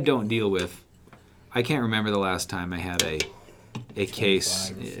 See, I don't deal with. I can't remember the last time I had a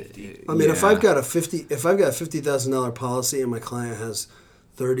case. I mean, if I've got a $50,000 policy and my client has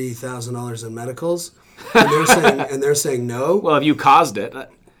 $30,000 in medicals, and they're saying no. Well, if you caused it,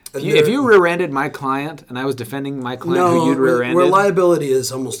 if you rear-ended my client and I was defending my client who you'd rear-ended, where liability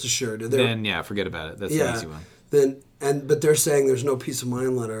is almost assured, then forget about it. That's the easy one. But they're saying there's no peace of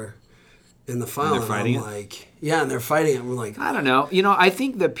mind letter in the file. And they're fighting I'm like, yeah, and they're fighting it. We're like, I don't know. I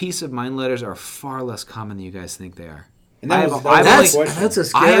think the peace of mind letters are far less common than you guys think they are. And that's a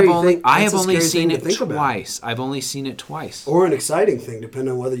scary thing. I have only seen it twice. I've only seen it twice. Or an exciting thing,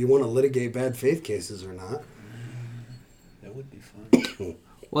 depending on whether you want to litigate bad faith cases or not. That would be fun.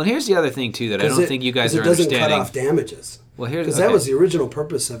 Well, here's the other thing, too, that I don't think you guys are understanding. It doesn't cut off damages. Well, because that was the original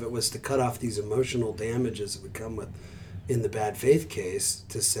purpose of it, was to cut off these emotional damages that would come with in the bad faith case,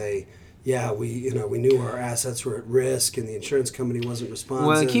 to say, yeah, we knew our assets were at risk and the insurance company wasn't responsive.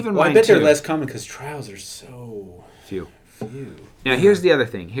 Well, keep in mind, I bet they're less common because trials are so few. Few. Now, here's the other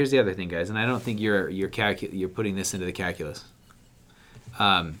thing. Guys, and I don't think you're putting this into the calculus.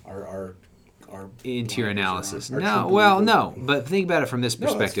 Our into your analysis. No. But think about it from this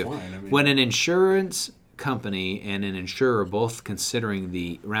perspective. No, that's fine. I mean, when an insurance company and an insurer are both considering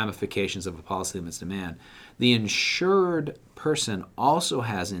the ramifications of a policy limits demand, the insured person also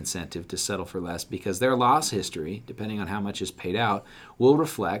has incentive to settle for less, because their loss history, depending on how much is paid out, will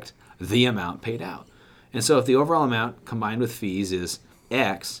reflect the amount paid out. And so if the overall amount combined with fees is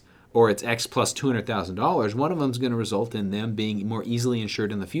X, or it's X plus $200,000, one of them is going to result in them being more easily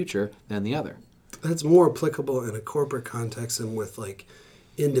insured in the future than the other. That's more applicable in a corporate context than with like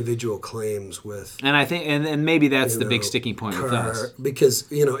individual claims with. And I think, and maybe that's the big sticking point with us, because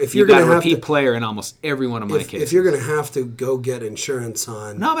if you've got a repeat player in almost every one of my cases. If you're going to have to go get insurance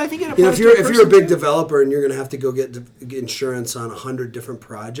on, no, but I think it applies if you're a big developer and you're going to have to go get insurance on 100 different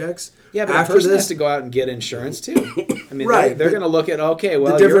projects. Yeah, but after a person has to go out and get insurance too. I mean, right, they're going to look at, okay,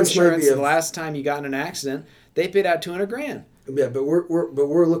 well, your insurance the last time you got in an accident, they paid out $200,000. Yeah, but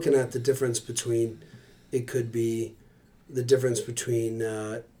we're looking at the difference between, it could be the difference between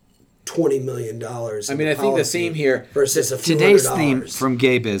 $20 million. I mean, I think the theme here versus a few today's $100. Theme from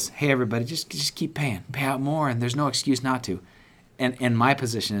Gabe is, hey everybody, just keep paying, pay out more, and there's no excuse not to. And my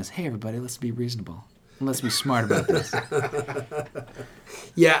position is, hey everybody, let's be reasonable. Let's be smart about this.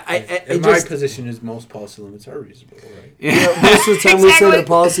 Yeah, my position is most policy limits are reasonable, right? Yeah. Most of the time we say the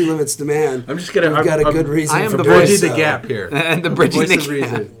policy limits demand. I'm just gonna. We've got a good reason. I am for the doing bridging so. the gap here. And the bridging the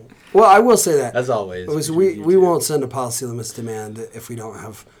gap. Well, I will say that as always. We won't send a policy limits demand if we don't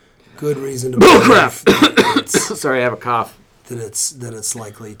have good reason to bullcrap. Sorry, I have a cough. That it's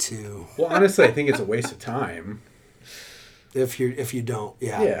likely to. Well, honestly, I think it's a waste of time. If you don't,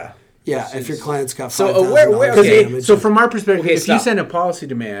 Yeah. Yeah, if your client's got $5,000 damage. So from our perspective, if stop. you send a policy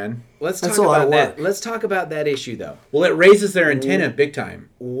demand, let's talk about that. Let's talk about that issue, though. Well, it raises their antenna big time.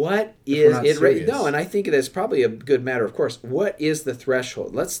 What is it? No, and I think it is probably a good matter of course. What is the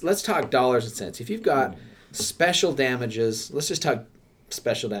threshold? Let's talk dollars and cents. If you've got special damages, let's just talk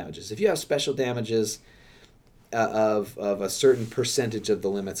special damages. If you have special damages of a certain percentage of the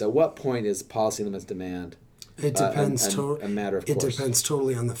limits, at what point is policy limits demand? It depends. A matter of course. It depends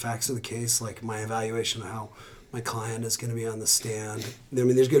totally on the facts of the case, like my evaluation of how my client is going to be on the stand. I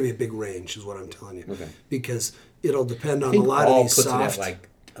mean, there's going to be a big range, is what I'm telling you. Okay. Because it'll depend on a lot of these soft. It at like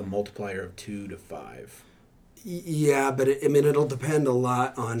a multiplier of 2 to 5. Yeah, but it'll depend a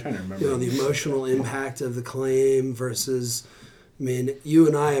lot on the emotional impact of the claim versus. I mean, you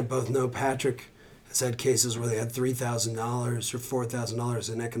and I both know Patrick has had cases where they had $3,000 or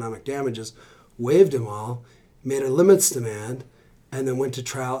 $4,000 in economic damages, waived them all, made a limits demand, and then went to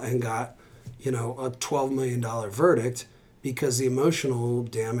trial and got, a $12 million verdict because the emotional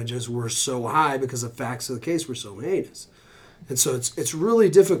damages were so high because the facts of the case were so heinous. And so it's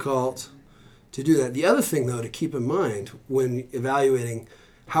really difficult to do that. The other thing, though, to keep in mind when evaluating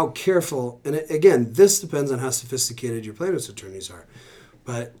how careful, and again, this depends on how sophisticated your plaintiff's attorneys are,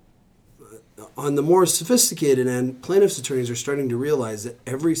 but on the more sophisticated end, plaintiff's attorneys are starting to realize that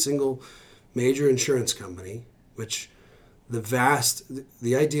every single major insurance company, which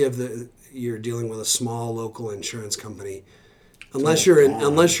the idea of you're dealing with a small local insurance company, unless you're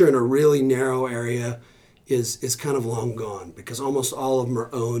in a really narrow area, is kind of long gone, because almost all of them are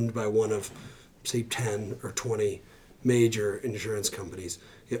owned by one of, say, 10 or 20 major insurance companies.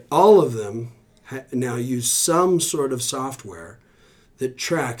 All of them now use some sort of software that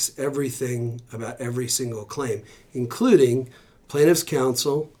tracks everything about every single claim, including plaintiff's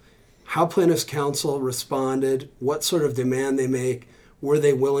counsel, how plaintiff's counsel responded, what sort of demand they make, were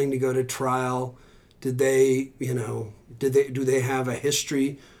they willing to go to trial, do they have a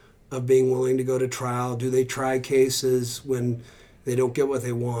history of being willing to go to trial, do they try cases when they don't get what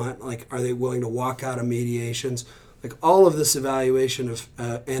they want, like are they willing to walk out of mediations, like all of this evaluation of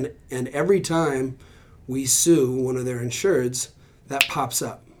and every time we sue one of their insureds, that pops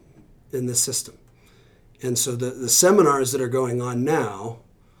up in the system. And so the seminars that are going on now,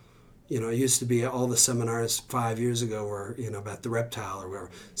 it used to be all the seminars 5 years ago were, about the reptile or whatever.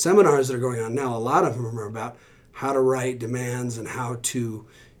 Seminars that are going on now, a lot of them are about how to write demands and how to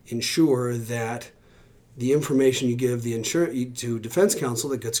ensure that the information you give to defense counsel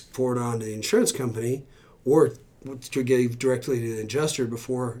that gets forwarded on to the insurance company or to give directly to the adjuster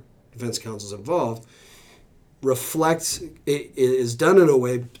before defense counsel is involved reflects, it is done in a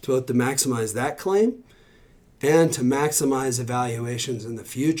way both to maximize that claim and to maximize evaluations in the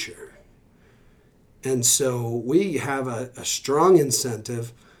future. And so we have a strong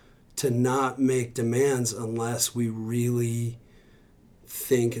incentive to not make demands unless we really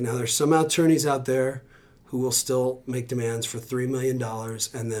think. Now, there's some attorneys out there who will still make demands for $3 million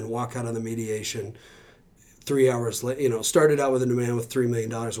and then walk out of the mediation 3 hours later. Started out with a demand with $3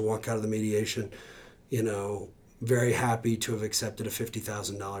 million and walk out of the mediation, very happy to have accepted a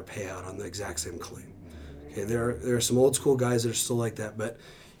 $50,000 payout on the exact same claim. Okay, there are some old school guys that are still like that, but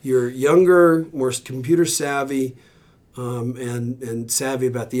you're younger, more computer savvy, and savvy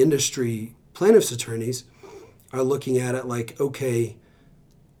about the industry. Plaintiffs' attorneys are looking at it like, okay,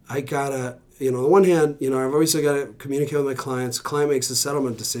 I gotta, on the one hand, I've always got to communicate with my clients. The client makes a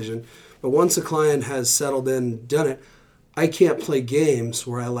settlement decision, but once a client has settled in, done it, I can't play games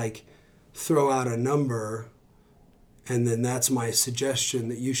where I throw out a number, and then that's my suggestion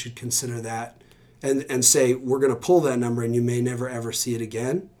that you should consider that. And say, we're going to pull that number and you may never, ever see it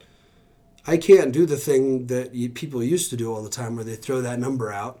again. I can't do the thing that people used to do all the time where they throw that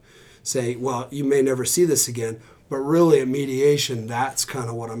number out, say, well, you may never see this again. But really at mediation, that's kind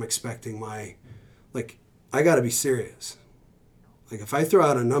of what I'm expecting I got to be serious. If I throw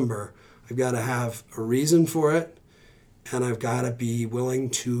out a number, I've got to have a reason for it, and I've got to be willing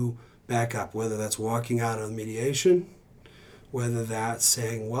to back up, whether that's walking out of the mediation, whether that's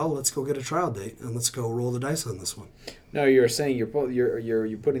saying, well, let's go get a trial date and let's go roll the dice on this one. No, you're saying you're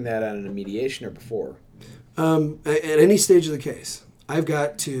putting that out in a mediation or before? At any stage of the case, I've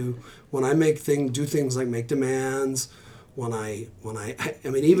got to, when I do things like make demands,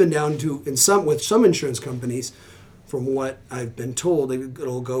 even down to with some insurance companies, from what I've been told,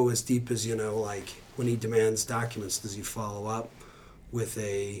 it'll go as deep as when he demands documents, does he follow up with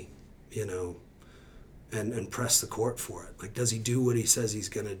and press the court for it? Does he do what he says he's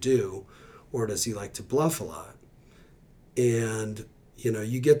going to do, or does he like to bluff a lot? And,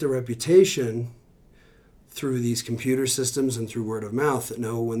 you get the reputation through these computer systems and through word of mouth that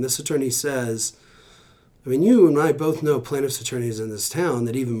when this attorney says, you and I both know plaintiffs' attorneys in this town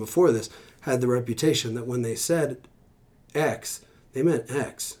that even before this had the reputation that when they said X, they meant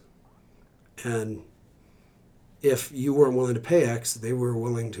X. And if you weren't willing to pay X, they were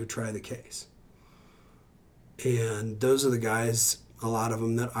willing to try the case. And those are the guys, a lot of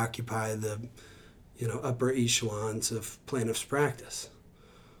them, that occupy the, upper echelons of plaintiff's practice.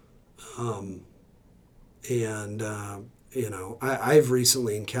 I've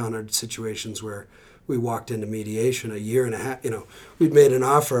recently encountered situations where we walked into mediation a year and a half. We'd made an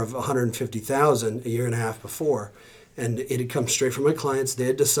offer of $150,000 a year and a half before, and it had come straight from my clients. They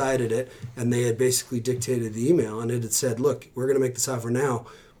had decided it, and they had basically dictated the email, and it had said, "Look, we're going to make this offer now,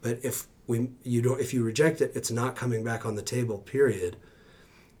 but if you reject it, it's not coming back on the table, period."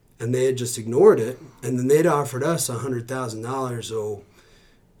 And they had just ignored it, and then they'd offered us $100,000,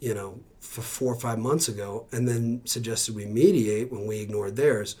 for 4 or 5 months ago, and then suggested we mediate when we ignored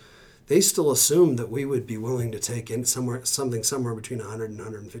theirs. They still assumed that we would be willing to take in somewhere between $100,000 and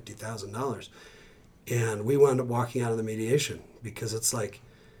 $150,000, and we wound up walking out of the mediation because it's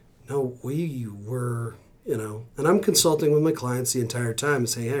no, we were. And I'm consulting with my clients the entire time and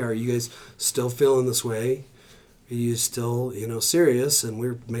saying, hey, are you guys still feeling this way? Are you still, serious? And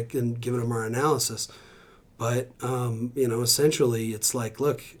we're giving them our analysis. But, essentially it's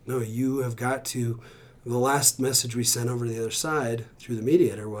look, no, you have got to, the last message we sent over to the other side through the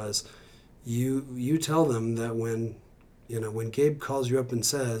mediator was, you tell them that when Gabe calls you up and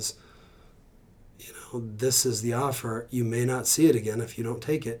says, this is the offer, you may not see it again if you don't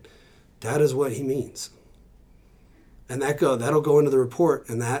take it. That is what he means. And that'll go into the report,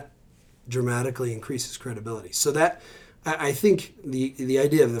 and that dramatically increases credibility. So that, I think the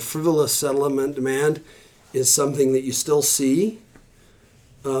idea of the frivolous settlement demand is something that you still see,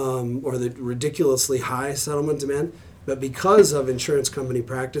 or the ridiculously high settlement demand. But because of insurance company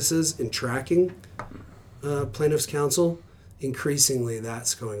practices in tracking plaintiff's counsel, increasingly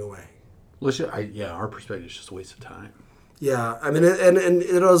that's going away. Well, our perspective is just a waste of time. Yeah, and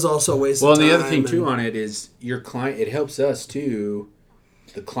it is also a waste of time. Well, the other thing, too, on it is your client, it helps us, too.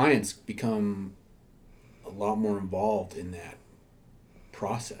 The clients become a lot more involved in that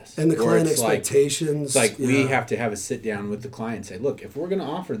process. And the where client it's expectations. We have to have a sit down with the client and say, look, if we're going to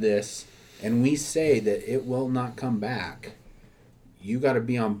offer this and we say that it will not come back, you got to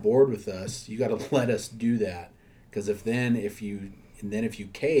be on board with us. You got to let us do that. Because if you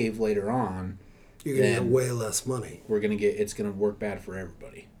cave later on, you're going to get way less money. It's going to work bad for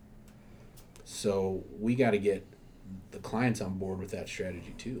everybody. So we got to get the clients on board with that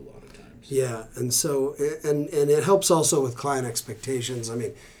strategy too, a lot of times. Yeah, and so and it helps also with client expectations. I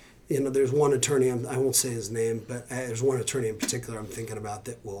mean, there's one attorney, I won't say his name, but there's one attorney in particular I'm thinking about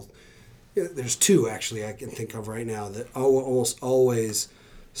that will. There's two actually I can think of right now that almost always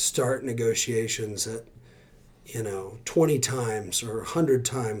start negotiations at 20 times or 100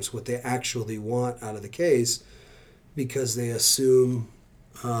 times what they actually want out of the case, because they assume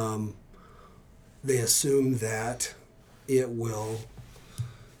that it will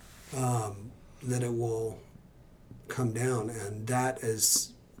come down, and that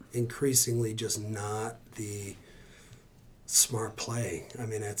is increasingly just not the smart play. I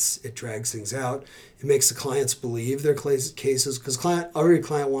mean, it drags things out. It makes the clients believe their cases, because every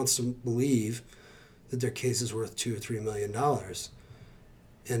client wants to believe that their case is worth $2 or $3 million.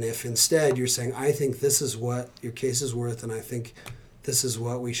 And if instead you're saying, I think this is what your case is worth, and I think this is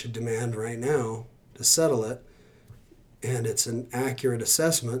what we should demand right now to settle it, and it's an accurate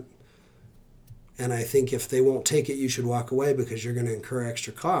assessment, and I think if they won't take it, you should walk away because you're going to incur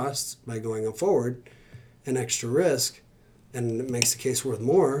extra costs by going forward and extra risk, and it makes the case worth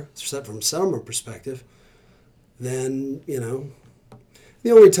more, except from a settlement perspective, then,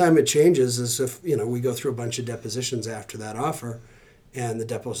 the only time it changes is if, we go through a bunch of depositions after that offer and the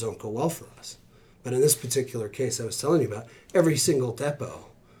depots don't go well for us. But in this particular case I was telling you about, every single depot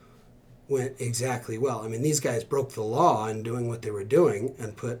went exactly well. I mean, these guys broke the law in doing what they were doing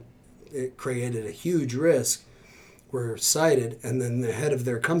and it created a huge risk, were cited, and then the head of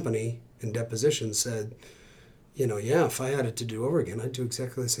their company in deposition said, yeah, if I had it to do over again, I'd do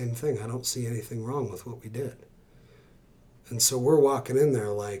exactly the same thing. I don't see anything wrong with what we did. And so we're walking in there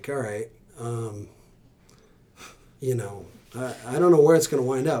like, all right, I don't know where it's going to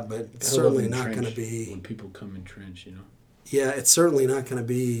wind up, but it's certainly not going to be... When people come in trench, Yeah, it's certainly not going to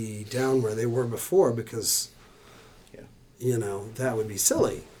be down where they were before, because, that would be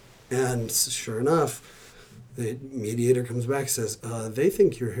silly. And sure enough, the mediator comes back and says, they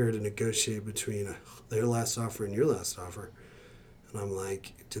think you're here to negotiate between their last offer and your last offer. And I'm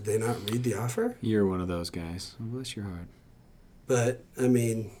like, did they not read the offer? You're one of those guys. Oh, bless your heart. But, I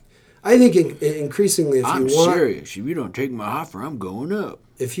mean, I think increasingly if I'm you want... I'm serious. If you don't take my offer, I'm going up.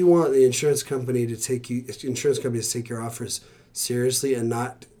 If you want the insurance companies to take your offers seriously and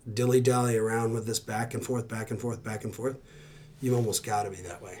not dilly-dally around with this back and forth, you almost got to be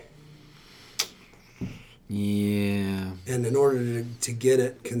that way. Yeah. And in order to get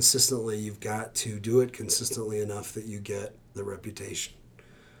it consistently, you've got to do it consistently enough that you get the reputation.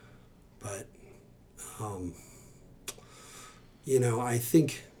 But, I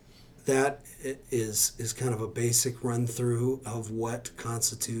think that is kind of a basic run-through of what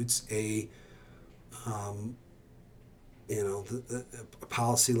constitutes a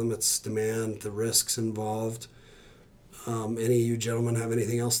policy limits demand, the risks involved. Any of you gentlemen have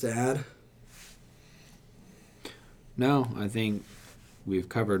anything else to add? No, I think we've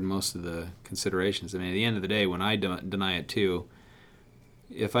covered most of the considerations. I mean, at the end of the day, when I deny it too,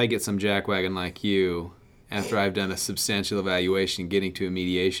 if I get some jackwagon like you, after I've done a substantial evaluation, getting to a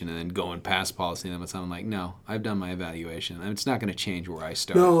mediation and then going past policy limits, I'm like, no, I've done my evaluation. It's not going to change where I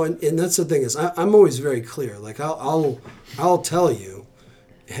start. No, and that's the thing is, I'm always very clear. Like I'll tell you,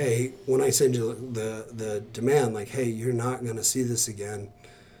 hey, when I send you the demand, like, hey, you're not going to see this again.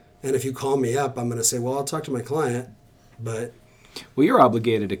 And if you call me up, I'm going to say, well, I'll talk to my client, but... Well, you're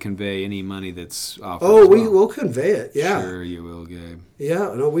obligated to convey any money that's offered. Oh, we will convey it, yeah. Sure, you will, Gabe.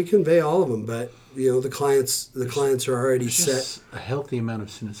 Yeah, no, we convey all of them, but the clients are already set. A healthy amount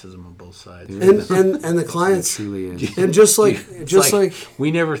of cynicism on both sides. And the clients... It truly is. And just like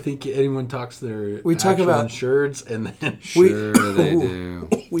we never think anyone talks to their actual insureds, and then... Sure they do.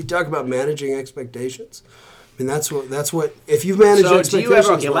 We talk about managing expectations. I mean, that's what if you've managed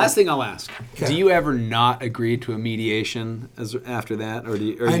expectations. Last thing I'll ask: okay. Do you ever not agree to a mediation after that, or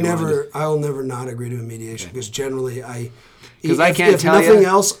I'll never not agree to a mediation because generally I can't tell you. If nothing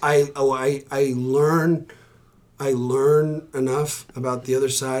else, I learn enough about the other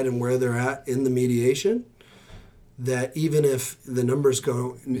side and where they're at in the mediation that even if the numbers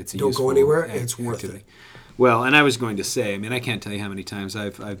don't go anywhere, it's worth it. Well, and I was going to say, I mean, I can't tell you how many times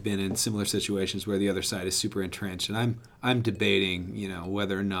I've been in similar situations where the other side is super entrenched, and I'm debating,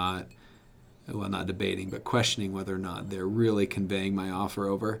 whether or not well, not debating, but questioning whether or not they're really conveying my offer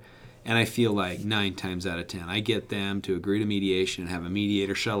over. And I feel like 9 times out of 10, I get them to agree to mediation and have a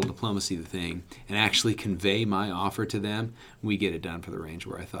mediator shuttle diplomacy the thing and actually convey my offer to them. We get it done for the range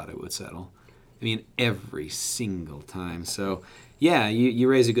where I thought it would settle. I mean, every single time. So, yeah, you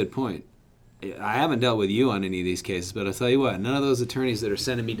raise a good point. I haven't dealt with you on any of these cases, but I'll tell you what, none of those attorneys that are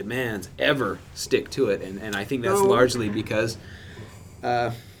sending me demands ever stick to it. And I think that's largely because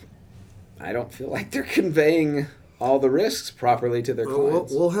I don't feel like they're conveying all the risks properly to their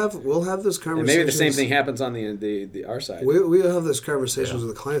clients. We'll have this conversation. And maybe the same thing happens on the our side. We'll have those conversations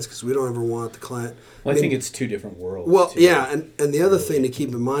with the clients because we don't ever want the client. Well, I think it's two different worlds. Well, too. yeah, and the other thing to keep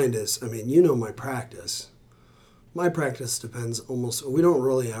in mind is, I mean, you know my practice. My practice depends almost. We don't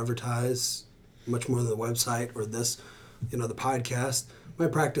really advertise much more than the website or this, the podcast. My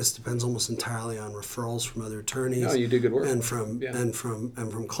practice depends almost entirely on referrals from other attorneys. No, you do good work. And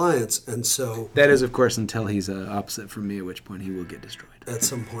from clients, and so that is, of course, until he's opposite from me, at which point he will get destroyed. At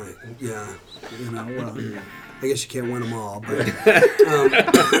some point, yeah. Well, I guess you can't win them all, but I'm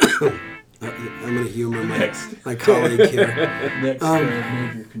going to humor my colleague here. Next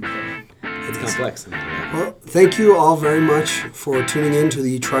major confession. It's complex. Well, thank you all very much for tuning in to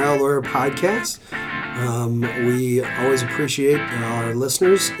the Trial Lawyer Podcast. We always appreciate our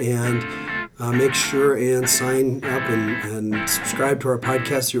listeners, and make sure and sign up and subscribe to our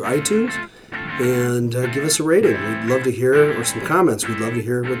podcast through iTunes, and give us a rating. We'd love to hear, or some comments. We'd love to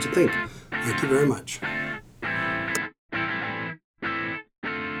hear what you think. Thank you very much.